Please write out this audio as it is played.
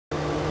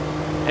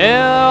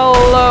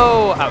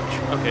Hello!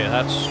 Ouch. Okay,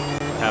 that's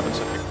what happens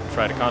if you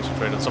try to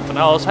concentrate on something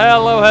else.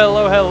 Hello,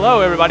 hello,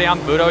 hello, everybody. I'm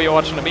VudO. You're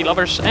watching the Meat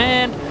Lovers,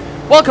 and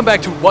welcome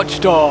back to Watch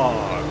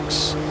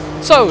Dogs.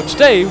 So,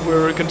 today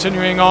we're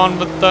continuing on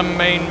with the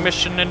main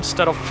mission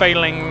instead of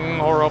failing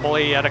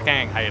horribly at a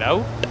gang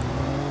hideout.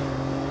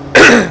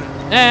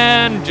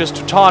 And just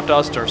to taunt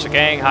us, there's a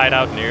gang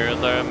hideout near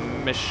the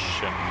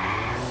mission.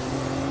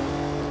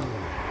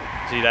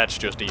 See, that's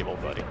just evil,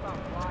 buddy.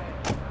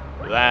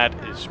 That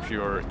is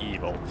pure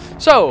evil.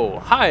 So,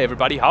 hi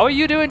everybody, how are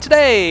you doing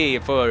today?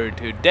 For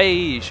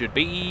today should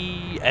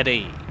be a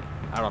day.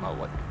 I don't know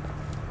what.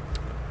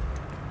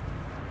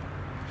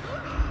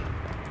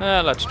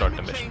 Let's start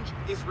the mission.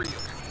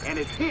 And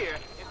it's here.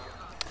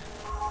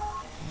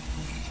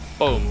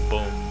 Boom,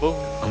 boom, boom.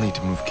 I'll need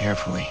to move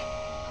carefully.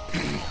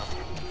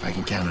 If I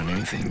can count on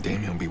anything,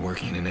 Damien will be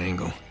working at an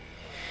angle.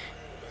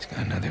 He's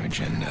got another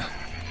agenda.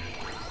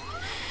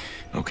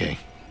 Okay,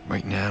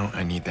 right now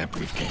I need that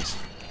briefcase.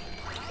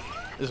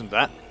 Isn't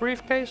that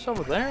briefcase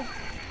over there?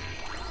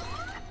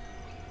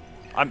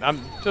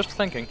 I'm just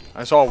thinking.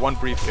 I saw one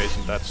briefcase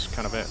and that's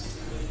kind of it.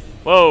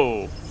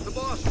 Whoa! The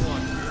boss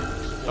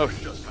wants Oh.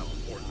 just how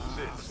important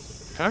this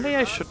is. Apparently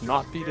I should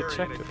not be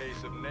detected. In a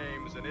case of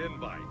names and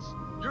invites,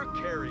 you're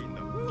carrying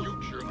the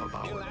future of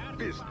our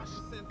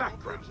business.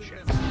 Background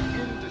checks,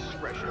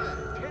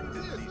 indiscretions,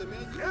 tendencies,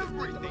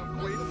 everything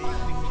Quinn needs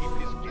to keep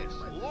his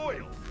guests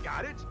loyal.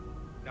 Got it?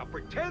 Now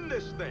pretend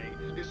this thing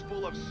is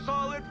full of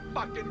solid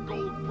fucking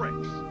gold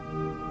bricks.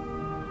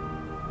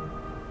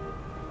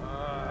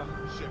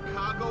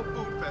 Chicago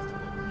Food Festival.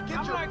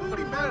 Get your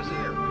booty back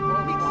here.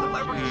 Meet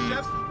celebrity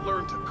chefs,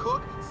 learn to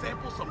cook,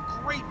 sample some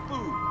great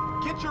food.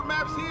 Get your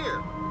maps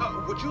here.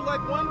 Would you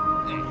like one?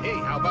 Hey,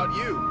 how about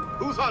you?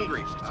 Who's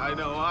hungry? I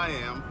know I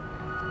am.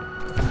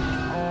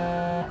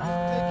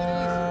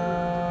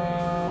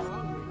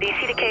 Do you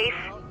see the case?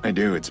 I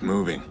do, it's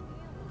moving.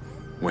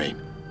 Wait,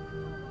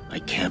 I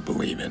can't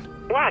believe it.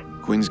 What?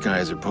 Quinn's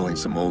guys are pulling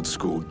some old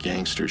school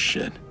gangster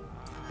shit.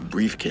 A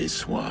briefcase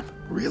swap.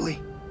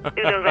 Really?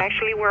 Do those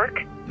actually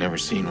work? Never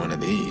seen one of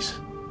these.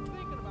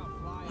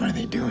 Why are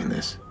they doing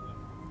this?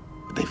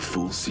 Did they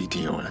fool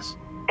CTOS?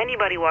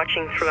 Anybody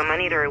watching through a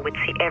monitor would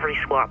see every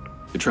swap.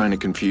 They're trying to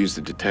confuse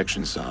the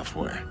detection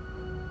software.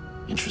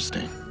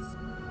 Interesting.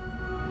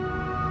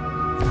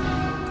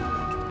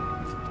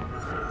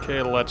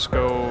 Okay, let's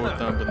go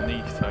down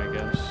beneath, I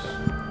guess.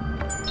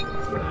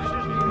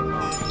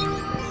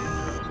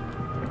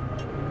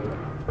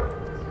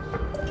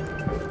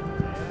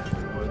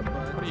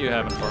 What do you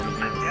have for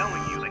me? I'm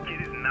telling you, the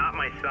kid is not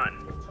my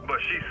son. But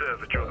she says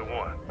that you're the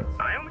one.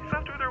 I only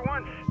slept with her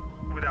once,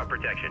 without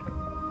protection.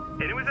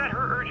 And it was at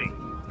her urging.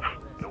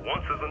 The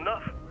once is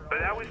enough. But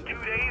that was 2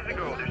 days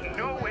ago. There's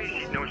no way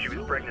she'd known she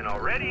was pregnant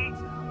already.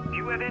 Do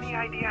you have any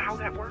idea how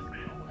that works?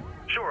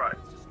 Sure,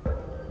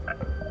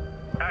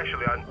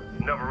 actually, I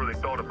never really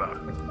thought about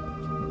it.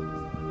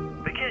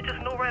 They can't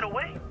just know right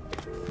away.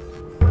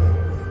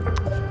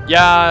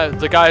 Yeah,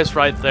 the guy's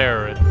right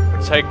there. It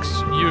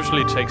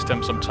usually takes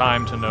them some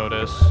time to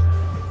notice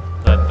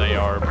that they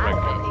are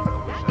pregnant.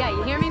 Yeah,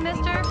 you hear me,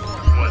 mister?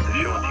 What, the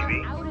show on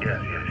TV?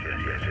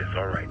 Yes,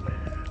 all right.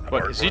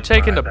 What, is he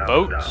taking a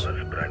boat?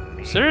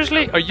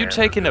 Seriously? Are you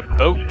taking a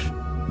boat?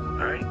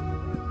 Alright,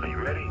 are you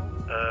ready?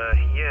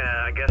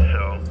 Yeah, I guess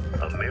so.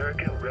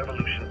 American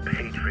Revolution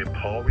patriot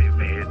Paul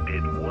Revere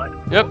did what?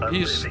 Yep,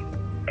 he's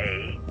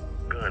A.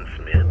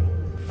 Gunsmith.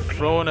 B.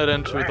 throwing it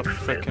into the Blacksmith,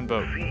 frickin'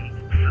 boat. C.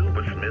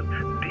 Silversmith.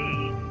 D.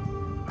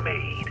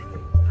 Maid.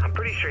 I'm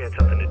pretty sure he had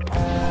something to do.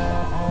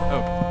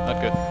 Oh, not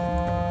good.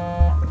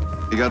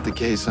 They got the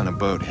case on a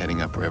boat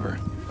heading upriver.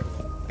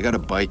 They got a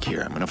bike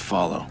here. I'm gonna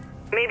follow.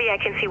 Maybe I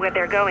can see where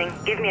they're going.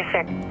 Give me a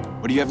sec.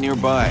 What do you have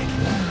nearby?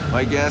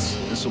 My guess,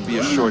 this will be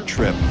a short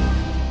trip.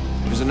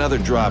 There's another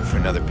drop for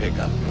another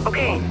pickup.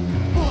 Okay.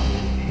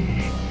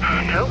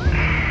 No.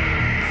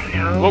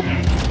 Whoa.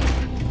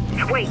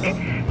 Wait.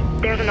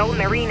 There's an old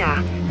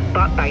marina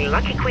bought by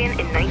Lucky Quinn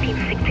in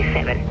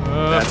 1967.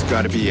 That's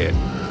gotta be it.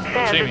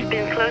 Says see it's me.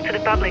 been closed to the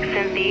public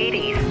since the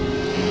 80s.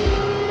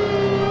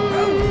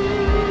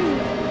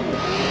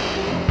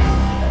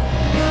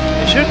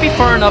 It should be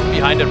far enough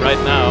behind it right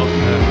now.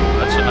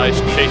 That's a nice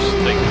chase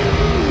thing.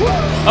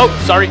 Oh,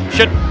 sorry,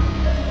 shit.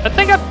 I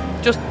think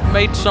I've just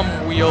made some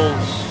wheels,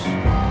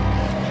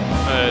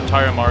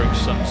 tire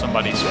marks on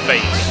somebody's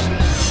face.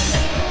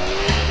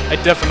 I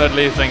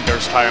definitely think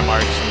there's tire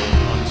marks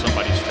on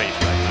somebody's face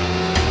right now.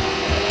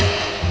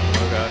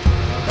 Oh god,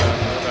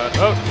 oh god,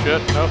 oh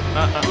shit, nope,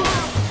 nah.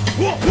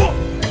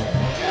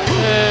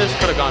 This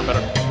could have gone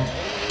better.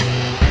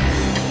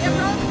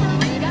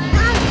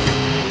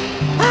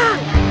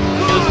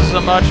 This is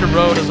as much a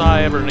road as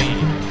I ever need.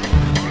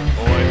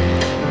 Boy.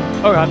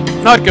 Oh god,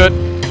 not good.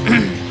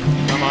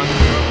 Come on.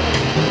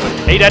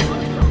 Aiden!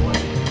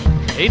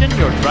 Aiden,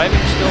 your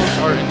driving skills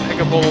are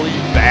impeccably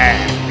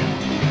bad.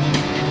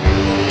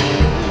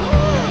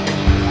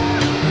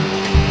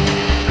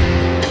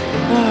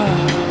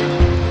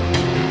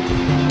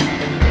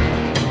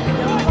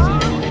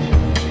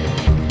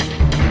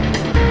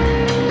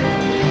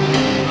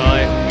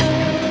 Right.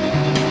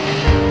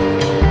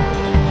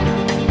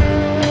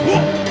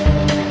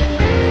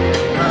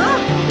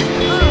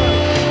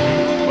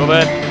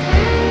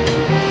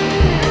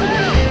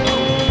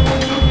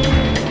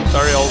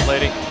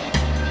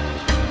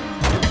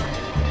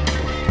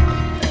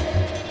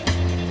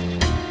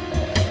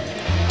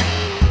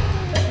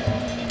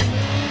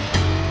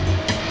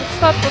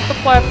 that with the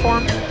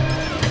platform?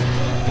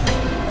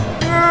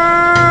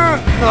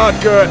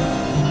 Not good.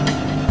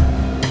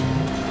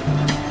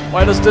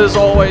 Why does this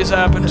always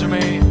happen to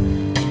me?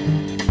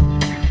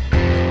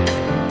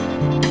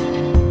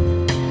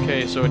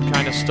 Okay, so it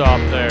kind of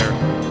stopped there.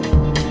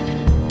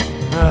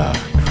 Ah,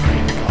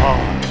 great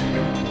God.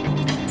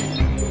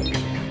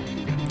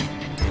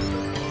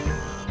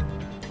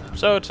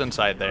 So it's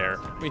inside there.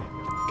 We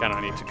kind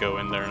of need to go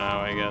in there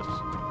now, I guess.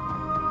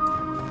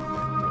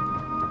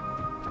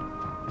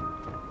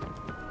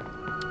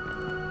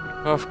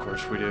 Of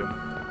course we do.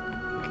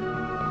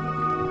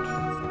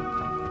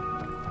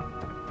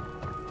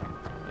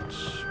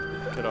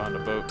 Let's get on the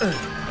boat.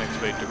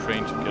 Activate the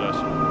crane to get us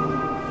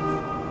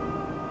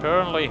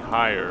apparently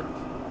higher.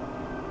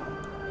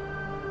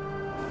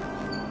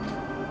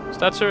 Is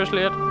that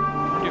seriously it?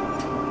 Are you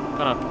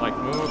gonna like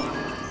move?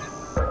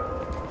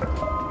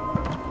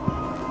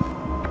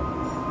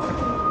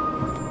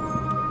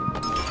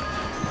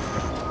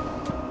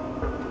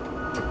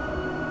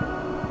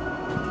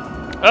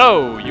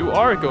 Oh, you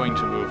are going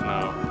to move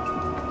now.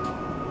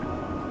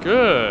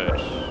 Good.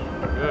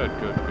 Good,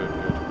 good, good,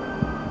 good.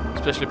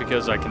 Especially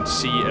because I can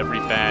see every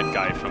bad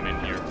guy from in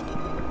here.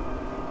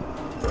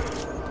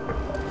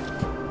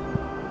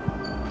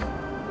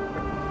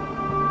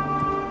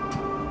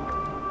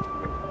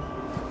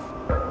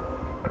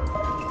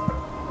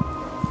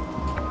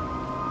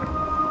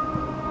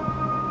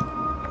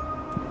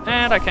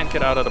 And I can't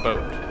get out of the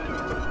boat.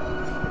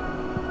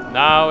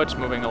 Now it's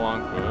moving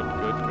along. Good,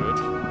 good, good.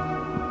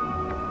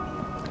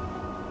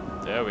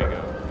 There we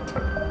go.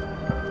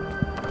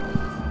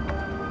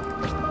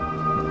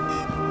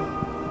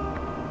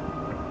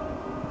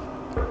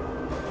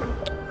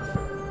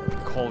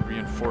 Call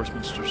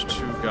reinforcements. There's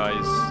two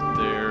guys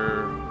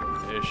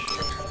there-ish.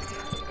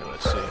 Okay,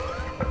 let's see.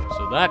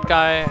 So that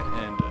guy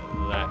and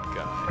that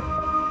guy.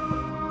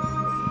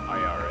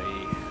 IRA.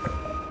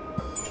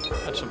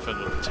 That's some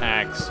federal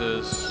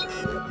taxes.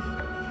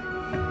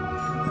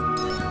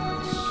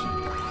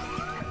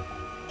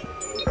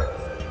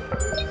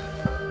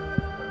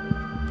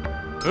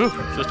 Ooh,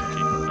 system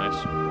key. Nice.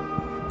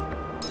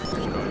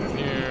 Just going in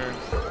here.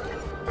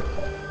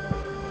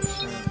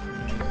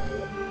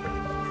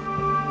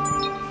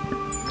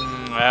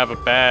 I have a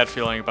bad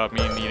feeling about me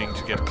needing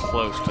to get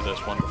close to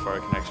this one before I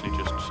can actually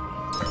just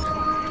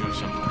do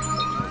something.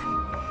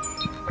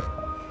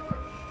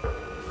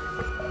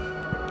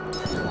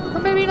 Or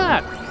maybe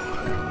not.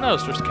 No,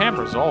 there's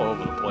cameras all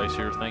over the place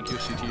here. Thank you,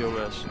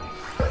 CTOS.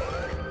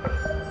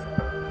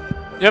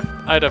 Yep,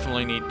 I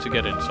definitely need to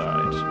get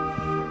inside.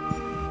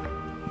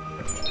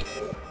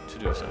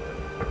 Do something.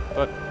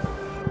 But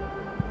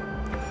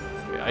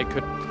okay, I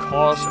could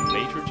cause a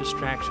major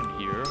distraction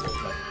here,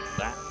 like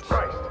that.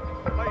 Christ,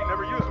 I ain't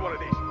never used one of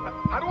these.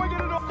 How do I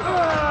get it off?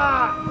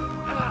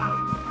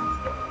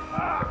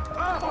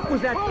 What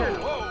was that sound?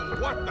 Whoa,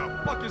 what the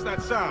fuck is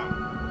that sound?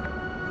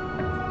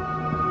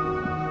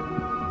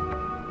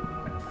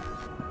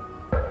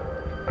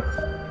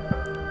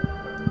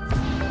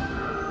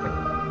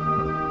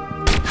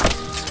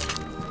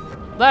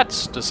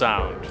 That's the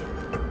sound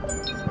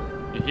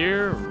you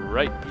hear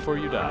right before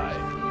you die.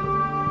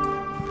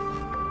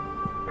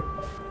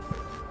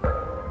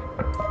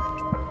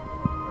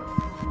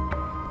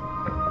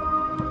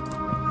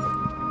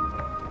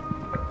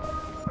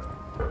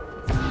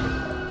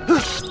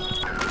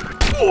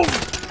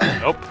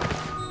 Nope.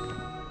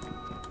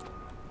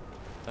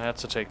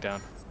 That's a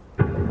takedown.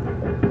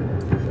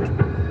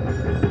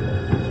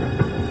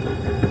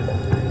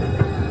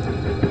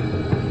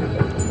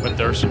 But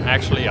there's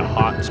actually a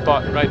hot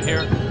spot right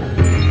here.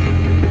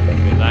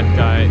 That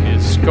guy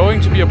is going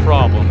to be a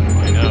problem,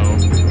 I know.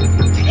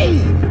 Hey!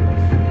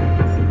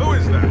 Who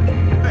is that?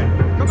 Hey,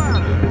 come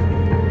out of there!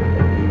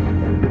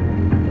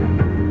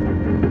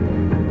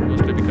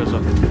 Mostly because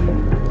of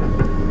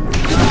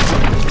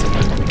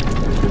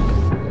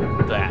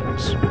that.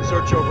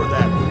 Search over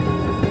that.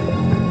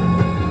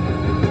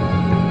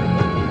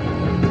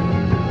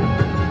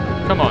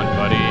 Come on,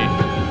 buddy.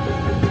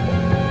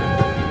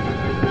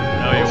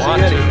 No, you Don't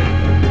want see to.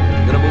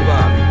 anything. Gonna move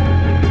on.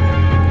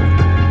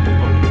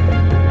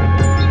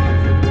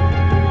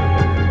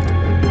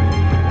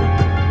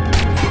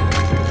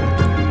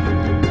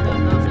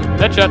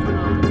 Headshot.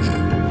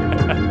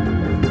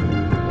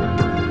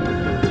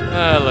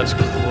 Let's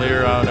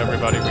clear out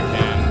everybody we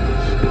can.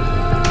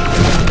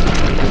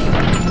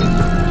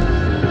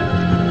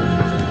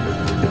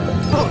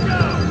 Oh,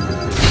 no!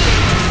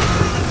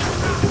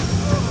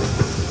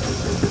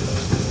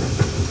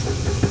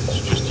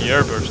 It's just the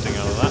air bursting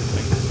out of that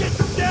thing. Get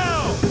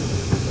down!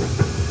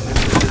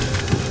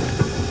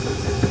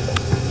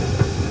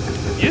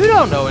 You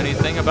don't know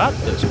anything about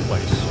this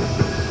place.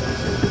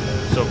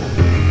 So,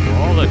 for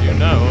all that you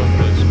know,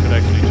 this could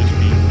actually just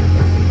be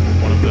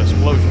one of the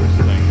explosions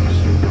things.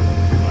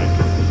 Like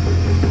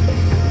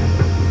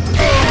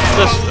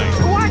this thing.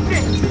 Watch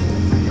it!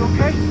 You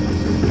okay?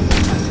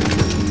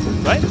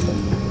 Right?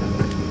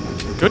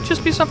 Could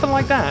just be something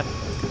like that.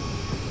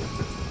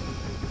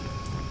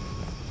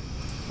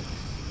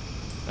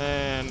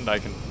 And I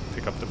can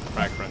pick up the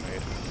frag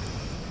grenade.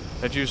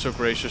 that you so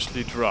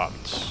graciously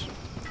dropped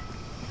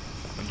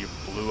when you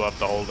blew up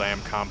the whole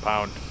damn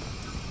compound.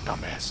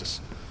 Dumbasses.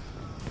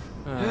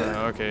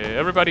 Okay,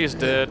 everybody is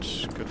dead.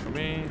 Good for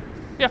me.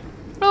 Yeah,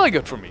 really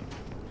good for me.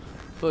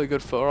 Really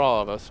good for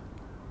all of us.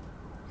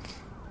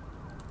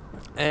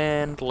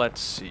 And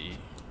let's see.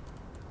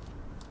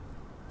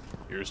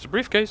 Here's the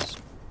briefcase.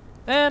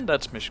 And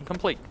that's mission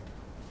complete.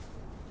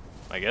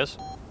 I guess.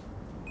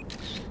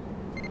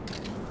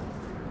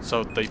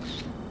 So they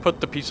put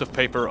the piece of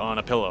paper on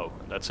a pillow.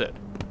 That's it.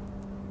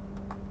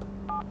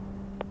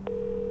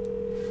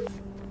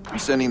 I'm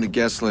sending the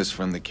guest list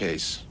from the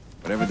case.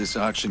 Whatever this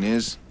auction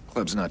is,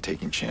 club's not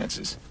taking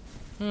chances.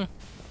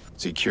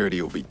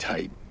 Security will be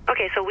tight.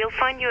 Okay, so we'll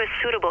find you a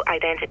suitable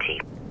identity.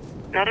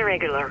 Not a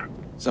regular.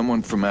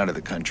 Someone from out of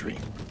the country.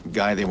 A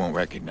guy they won't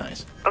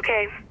recognize.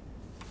 Okay.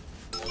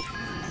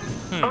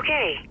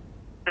 Okay.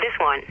 This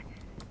one.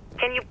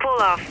 Can you pull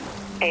off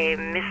a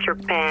Mr.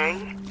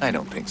 Pang? I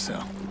don't think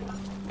so.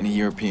 Any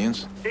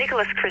Europeans?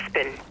 Nicholas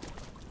Crispin.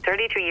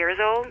 32 years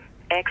old.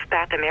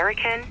 Expat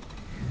American.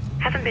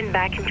 Hasn't been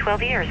back in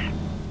 12 years.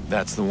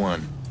 That's the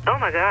one. Oh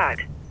my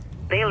god.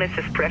 They list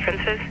his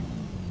preferences.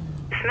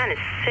 This man is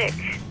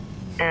sick.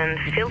 And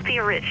filthy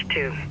rich,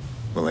 too.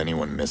 Will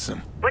anyone miss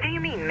him? What do you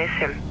mean, miss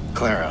him?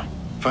 Clara,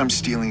 if I'm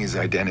stealing his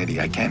identity,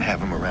 I can't have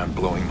him around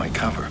blowing my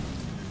cover.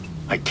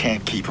 I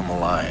can't keep him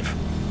alive.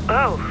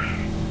 Oh.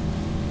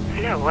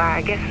 No,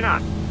 I guess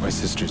not. My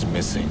sister's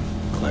missing,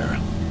 Clara.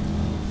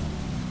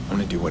 I'm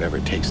gonna do whatever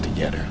it takes to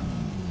get her.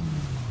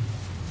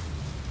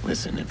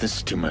 Listen, if this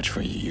is too much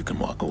for you, you can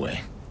walk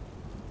away.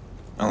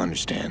 I'll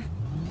understand.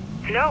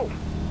 No,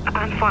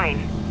 I'm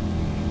fine.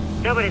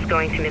 Nobody's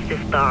going to miss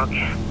this dog.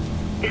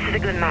 This is a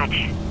good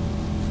match.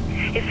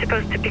 He's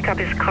supposed to pick up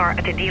his car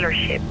at the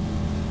dealership.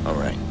 All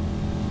right.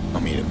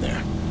 I'll meet him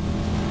there.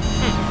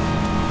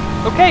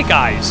 Okay,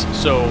 guys.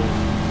 So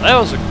that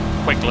was a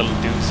quick little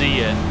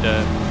doozy and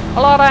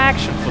a lot of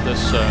action for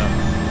this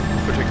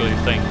particular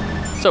thing.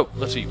 So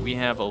let's see. We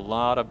have a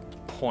lot of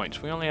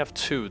points. We only have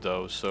 2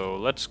 though. So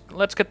let's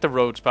get the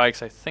road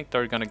spikes. I think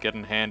they're gonna get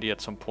in handy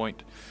at some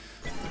point.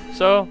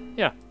 So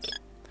yeah.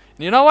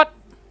 And you know what?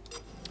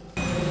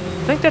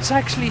 I think that's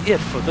actually it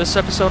for this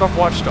episode of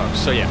Watch Dogs.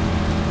 So yeah.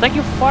 Thank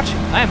you for watching.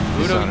 I am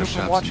VudO. You've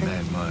been watching.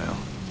 Mad Mile.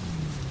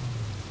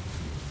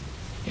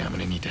 Yeah, I'm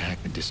gonna need to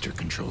hack the district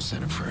control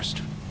center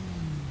first.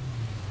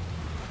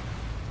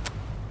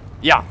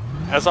 Yeah,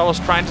 as I was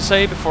trying to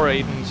say before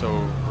Aiden so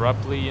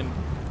rudely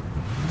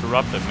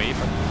interrupted me.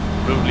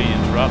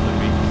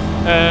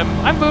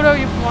 I'm VudO.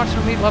 You've been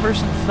watching Meat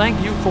Lovers, and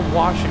thank you for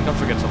watching. Don't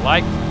forget to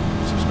like,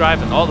 subscribe,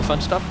 and all the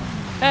fun stuff.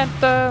 And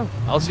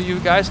I'll see you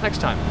guys next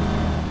time.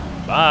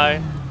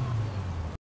 Bye.